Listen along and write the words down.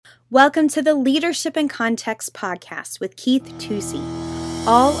Welcome to the Leadership in Context podcast with Keith Tusey.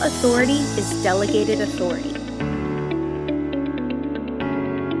 All authority is delegated authority.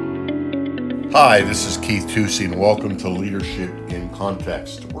 Hi, this is Keith Tusey, and welcome to Leadership in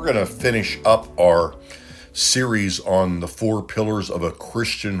Context. We're going to finish up our series on the 4 pillars of a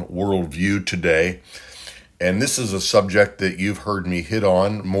Christian worldview today. And this is a subject that you've heard me hit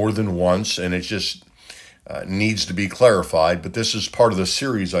on more than once, and it just needs to be clarified. But this is part of the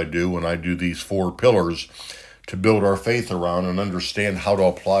series I do when I do these 4 pillars to build our faith around and understand how to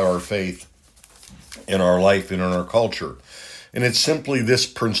apply our faith in our life and in our culture. And it's simply this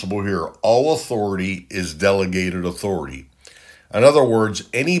principle here: all authority is delegated authority. In other words,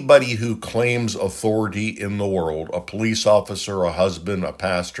 anybody who claims authority in the world, a police officer, a husband, a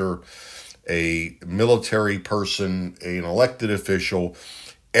pastor, a military person, an elected official,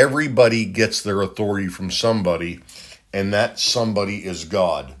 everybody gets their authority from somebody, and that somebody is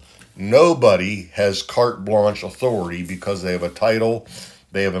God. Nobody has carte blanche authority because they have a title,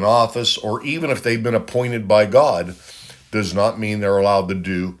 they have an office, or even if they've been appointed by God, does not mean they're allowed to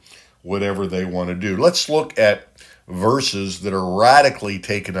do whatever they want to do. Let's look at verses that are radically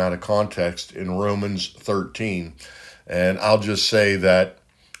taken out of context in Romans 13. And I'll just say that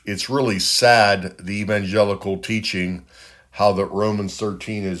it's really sad, the evangelical teaching, how that Romans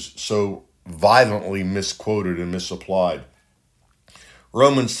 13 is so violently misquoted and misapplied.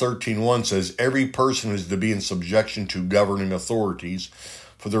 Romans 13:1 says, "Every person is to be in subjection to governing authorities,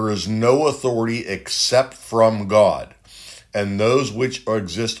 for there is no authority except from God, and those which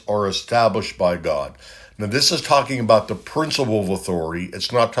exist are established by God." Now, this is talking about the principle of authority.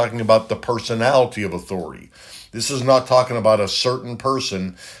 It's not talking about the personality of authority. This is not talking about a certain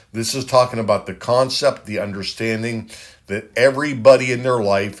person. This is talking about the concept, the understanding that everybody in their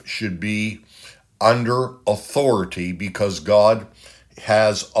life should be under authority because God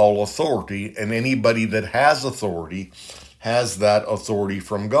has all authority, and anybody that has authority has that authority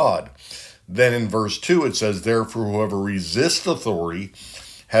from God. Then in verse 2 it says, "Therefore whoever resists authority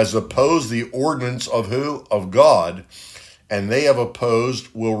has opposed the ordinance of who? Of God, and they have opposed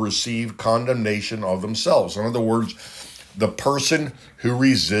will receive condemnation of themselves." In other words, the person who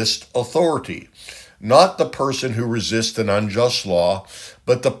resists authority. Not the person who resists an unjust law,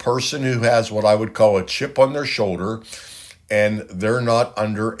 but the person who has what I would call a chip on their shoulder, and they're not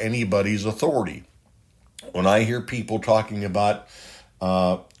under anybody's authority. When I hear people talking about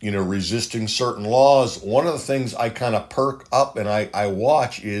resisting certain laws, one of the things I kind of perk up and I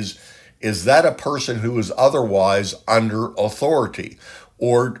watch is that a person who is otherwise under authority?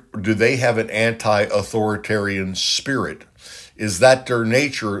 Or do they have an anti-authoritarian spirit? Is that their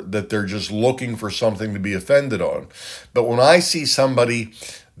nature, that they're just looking for something to be offended on? But when I see somebody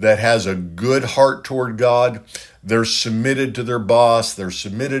that has a good heart toward God, they're submitted to their boss, they're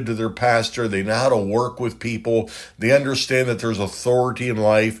submitted to their pastor, they know how to work with people, they understand that there's authority in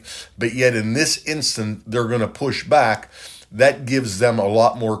life, but yet in this instant, they're going to push back. That gives them a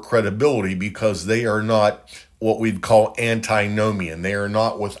lot more credibility because they are not what we'd call antinomian. They are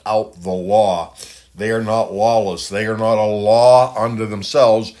not without the law. They are not lawless. They are not a law unto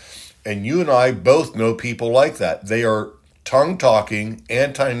themselves. And you and I both know people like that. They are tongue-talking,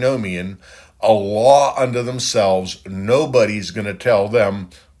 antinomian, a law unto themselves. Nobody's going to tell them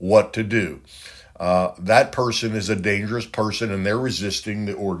what to do. That person is a dangerous person, and they're resisting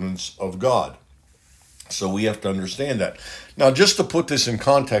the ordinance of God. So we have to understand that. Now, just to put this in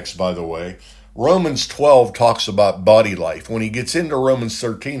context, by the way, Romans 12 talks about body life. When he gets into Romans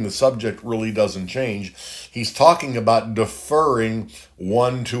 13, the subject really doesn't change. He's talking about deferring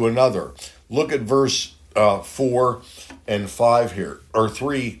one to another. Look at verse 4 and 5 here, or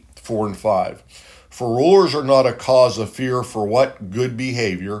 3, 4, and 5. "For rulers are not a cause of fear for what? Good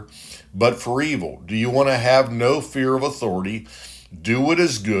behavior, but for evil. Do you want to have no fear of authority? Do what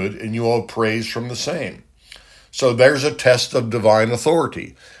is good, and you will have praise from the same." So there's a test of divine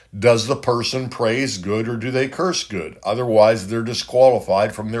authority. Does the person praise good or do they curse good? Otherwise, they're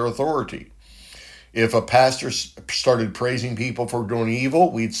disqualified from their authority. If a pastor started praising people for doing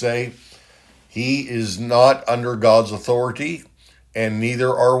evil, we'd say he is not under God's authority, and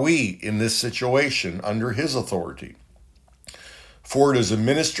neither are we in this situation under his authority. "For it is a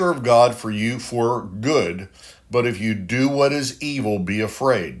minister of God for you for good, but if you do what is evil, be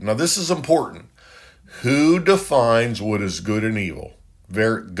afraid." Now, this is important. Who defines what is good and evil?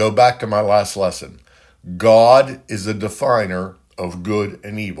 Go back to my last lesson. God is the definer of good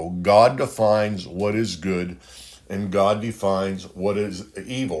and evil. God defines what is good and God defines what is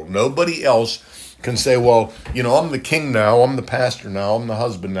evil. Nobody else can say, well, I'm the king now, I'm the pastor now, I'm the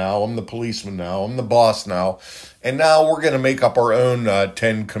husband now, I'm the policeman now, I'm the boss now, and now we're going to make up our own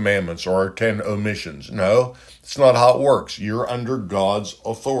 10 commandments or our 10 omissions. No, it's not how it works. You're under God's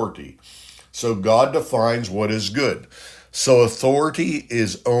authority. So God defines what is good. So authority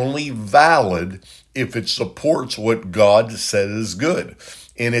is only valid if it supports what God said is good.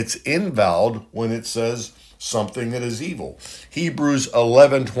 And it's invalid when it says something that is evil. Hebrews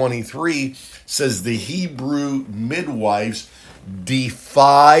 11:23 says the Hebrew midwives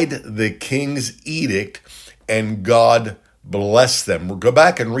defied the king's edict and God blessed them. We'll go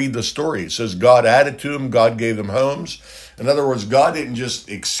back and read the story. It says God added to them, God gave them homes. In other words, God didn't just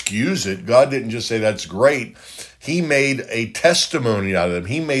excuse it. God didn't just say that's great. He made a testimony out of them.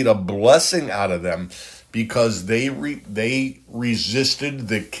 He made a blessing out of them because they resisted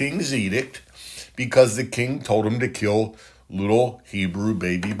the king's edict, because the king told them to kill little Hebrew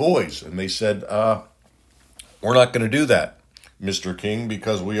baby boys. And they said, we're not going to do that, Mr. King,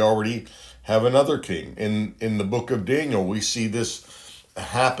 because we already have another king. In the book of Daniel, we see this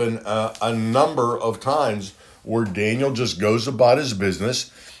happen a number of times where Daniel just goes about his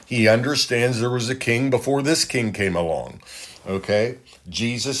business. He understands there was a king before this king came along. Okay?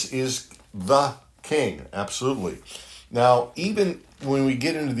 Jesus is the king. Absolutely. Now, even when we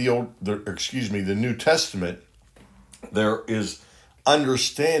get into the New Testament, there is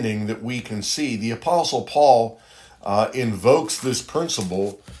understanding that we can see. The Apostle Paul invokes this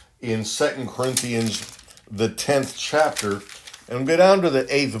principle in 2 Corinthians, the 10th chapter, and we'll go down to the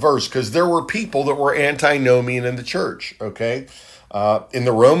 8th verse, because there were people that were antinomian in the church, okay? In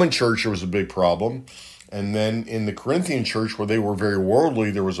the Roman church, there was a big problem. And then in the Corinthian church, where they were very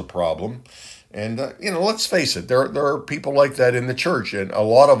worldly, there was a problem. And, let's face it, there are people like that in the church. And a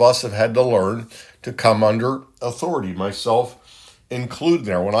lot of us have had to learn to come under authority, myself included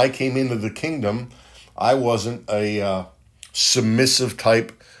there. When I came into the kingdom, I wasn't a submissive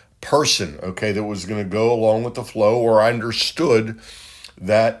type person, okay, that was going to go along with the flow, or I understood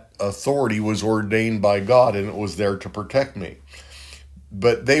that authority was ordained by God and it was there to protect me.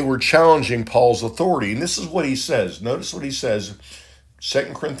 But they were challenging Paul's authority. And this is what he says. Notice what he says,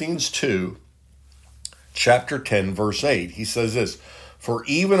 2 Corinthians 2, chapter 10, verse 8. He says this, for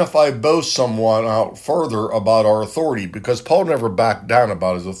even if I boast someone out further about our authority, because Paul never backed down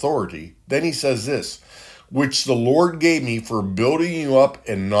about his authority, then he says this, which the Lord gave me for building you up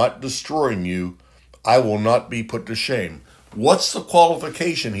and not destroying you, I will not be put to shame. What's the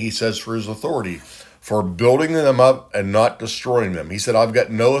qualification, he says, for his authority? For building them up and not destroying them. He said, I've got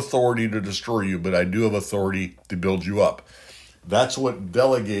no authority to destroy you, but I do have authority to build you up. That's what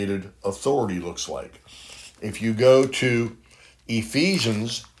delegated authority looks like. If you go to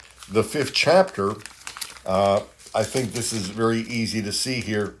Ephesians, the 5th chapter, I think this is very easy to see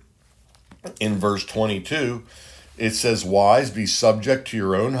here. In verse 22, it says, wives, be subject to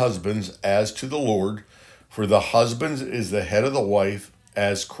your own husbands as to the Lord, for the husband is the head of the wife,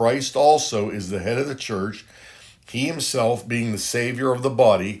 as Christ also is the head of the church, he himself being the Savior of the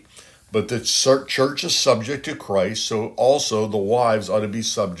body. But the church is subject to Christ, so also the wives ought to be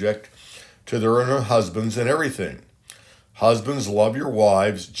subject to their own husbands in everything. Husbands, love your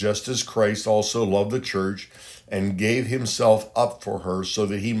wives, just as Christ also loved the church, and gave himself up for her, so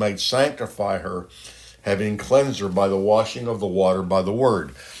that he might sanctify her, having cleansed her by the washing of the water by the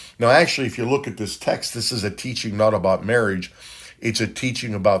word. Now, actually, if you look at this text, this is a teaching not about marriage. It's a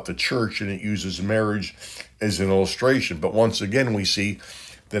teaching about the church, and it uses marriage as an illustration. But once again, we see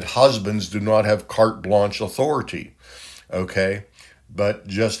that husbands do not have carte blanche authority, okay? But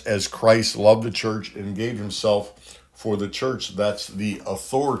just as Christ loved the church and gave himself for the church, that's the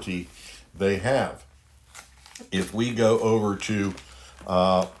authority they have. If we go over to,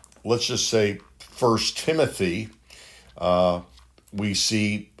 let's just say 1 Timothy, we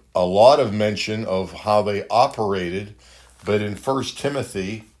see a lot of mention of how they operated. But in 1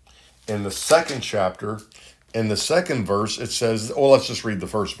 Timothy, in the 2nd chapter, in the 2nd verse, it says, well, let's just read the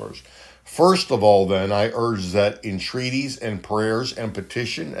first verse. First of all, then, I urge that entreaties and prayers and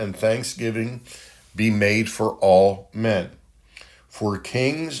petition and thanksgiving be made for all men, for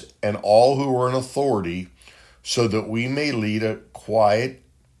kings and all who are in authority, so that we may lead a quiet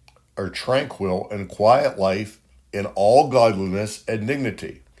or tranquil and quiet life in all godliness and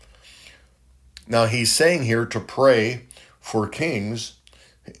dignity. Now he's saying here to pray for kings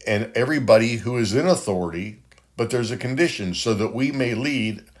and everybody who is in authority, but there's a condition, so that we may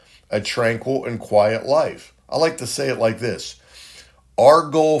lead a tranquil and quiet life. I like to say it like this. Our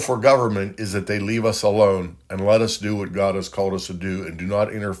goal for government is that they leave us alone and let us do what God has called us to do and do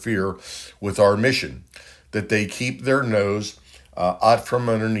not interfere with our mission. that they keep their nose out from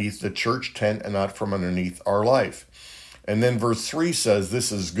underneath the church tent and out from underneath our life. And then verse 3 says,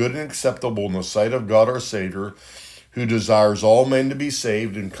 this is good and acceptable in the sight of God our Savior, who desires all men to be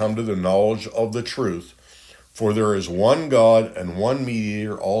saved and come to the knowledge of the truth. For there is one God and one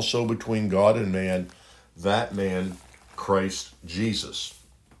mediator also between God and man, that man, Christ Jesus.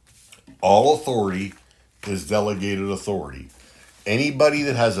 All authority is delegated authority. Anybody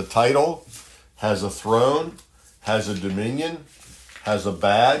that has a title, has a throne, has a dominion, has a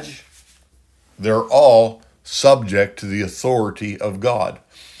badge, they're all subject to the authority of God.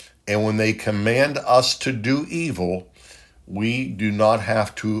 And when they command us to do evil, we do not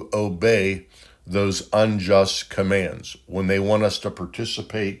have to obey those unjust commands. When they want us to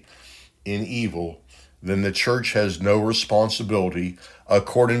participate in evil, then the church has no responsibility.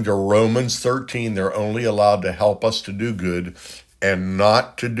 According to Romans 13, they're only allowed to help us to do good and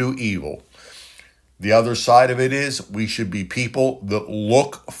not to do evil. The other side of it is we should be people that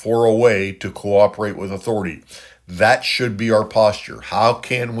look for a way to cooperate with authority. That should be our posture. How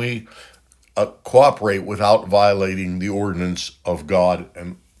can we cooperate without violating the ordinance of God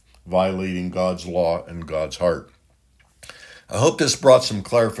and violating God's law and God's heart? I hope this brought some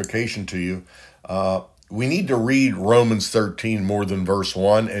clarification to you. We need to read Romans 13 more than verse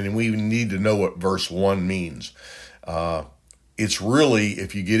 1, and we need to know what verse 1 means. It's really,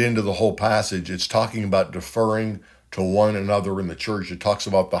 if you get into the whole passage, it's talking about deferring to one another in the church. It talks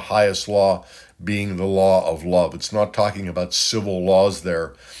about the highest law being the law of love. It's not talking about civil laws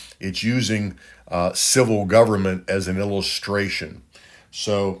there. It's using civil government as an illustration.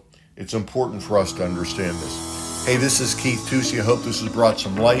 So it's important for us to understand this. Hey, this is Keith Tusey. I hope this has brought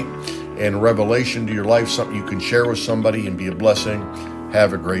some light and revelation to your life, something you can share with somebody and be a blessing.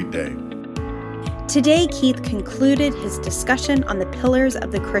 Have a great day. Today, Keith concluded his discussion on the pillars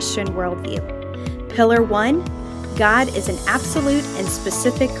of the Christian worldview. Pillar 1, God is an absolute and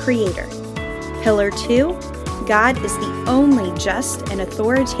specific creator. Pillar 2, God is the only just and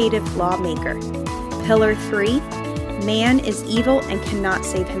authoritative lawmaker. Pillar 3, man is evil and cannot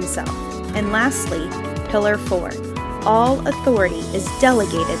save himself. And lastly, Pillar 4, all authority is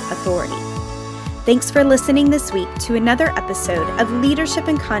delegated authority. Thanks for listening this week to another episode of Leadership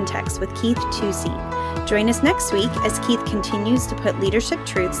in Context with Keith Tusey. Join us next week as Keith continues to put leadership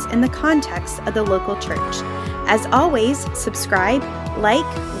truths in the context of the local church. As always, subscribe, like,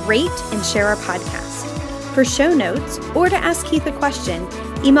 rate, and share our podcast. For show notes or to ask Keith a question,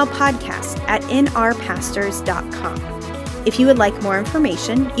 email podcast@nrpastors.com. If you would like more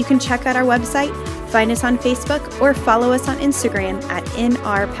information, you can check out our website, find us on Facebook, or follow us on Instagram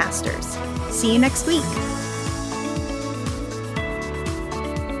 @nrpastors. See you next week.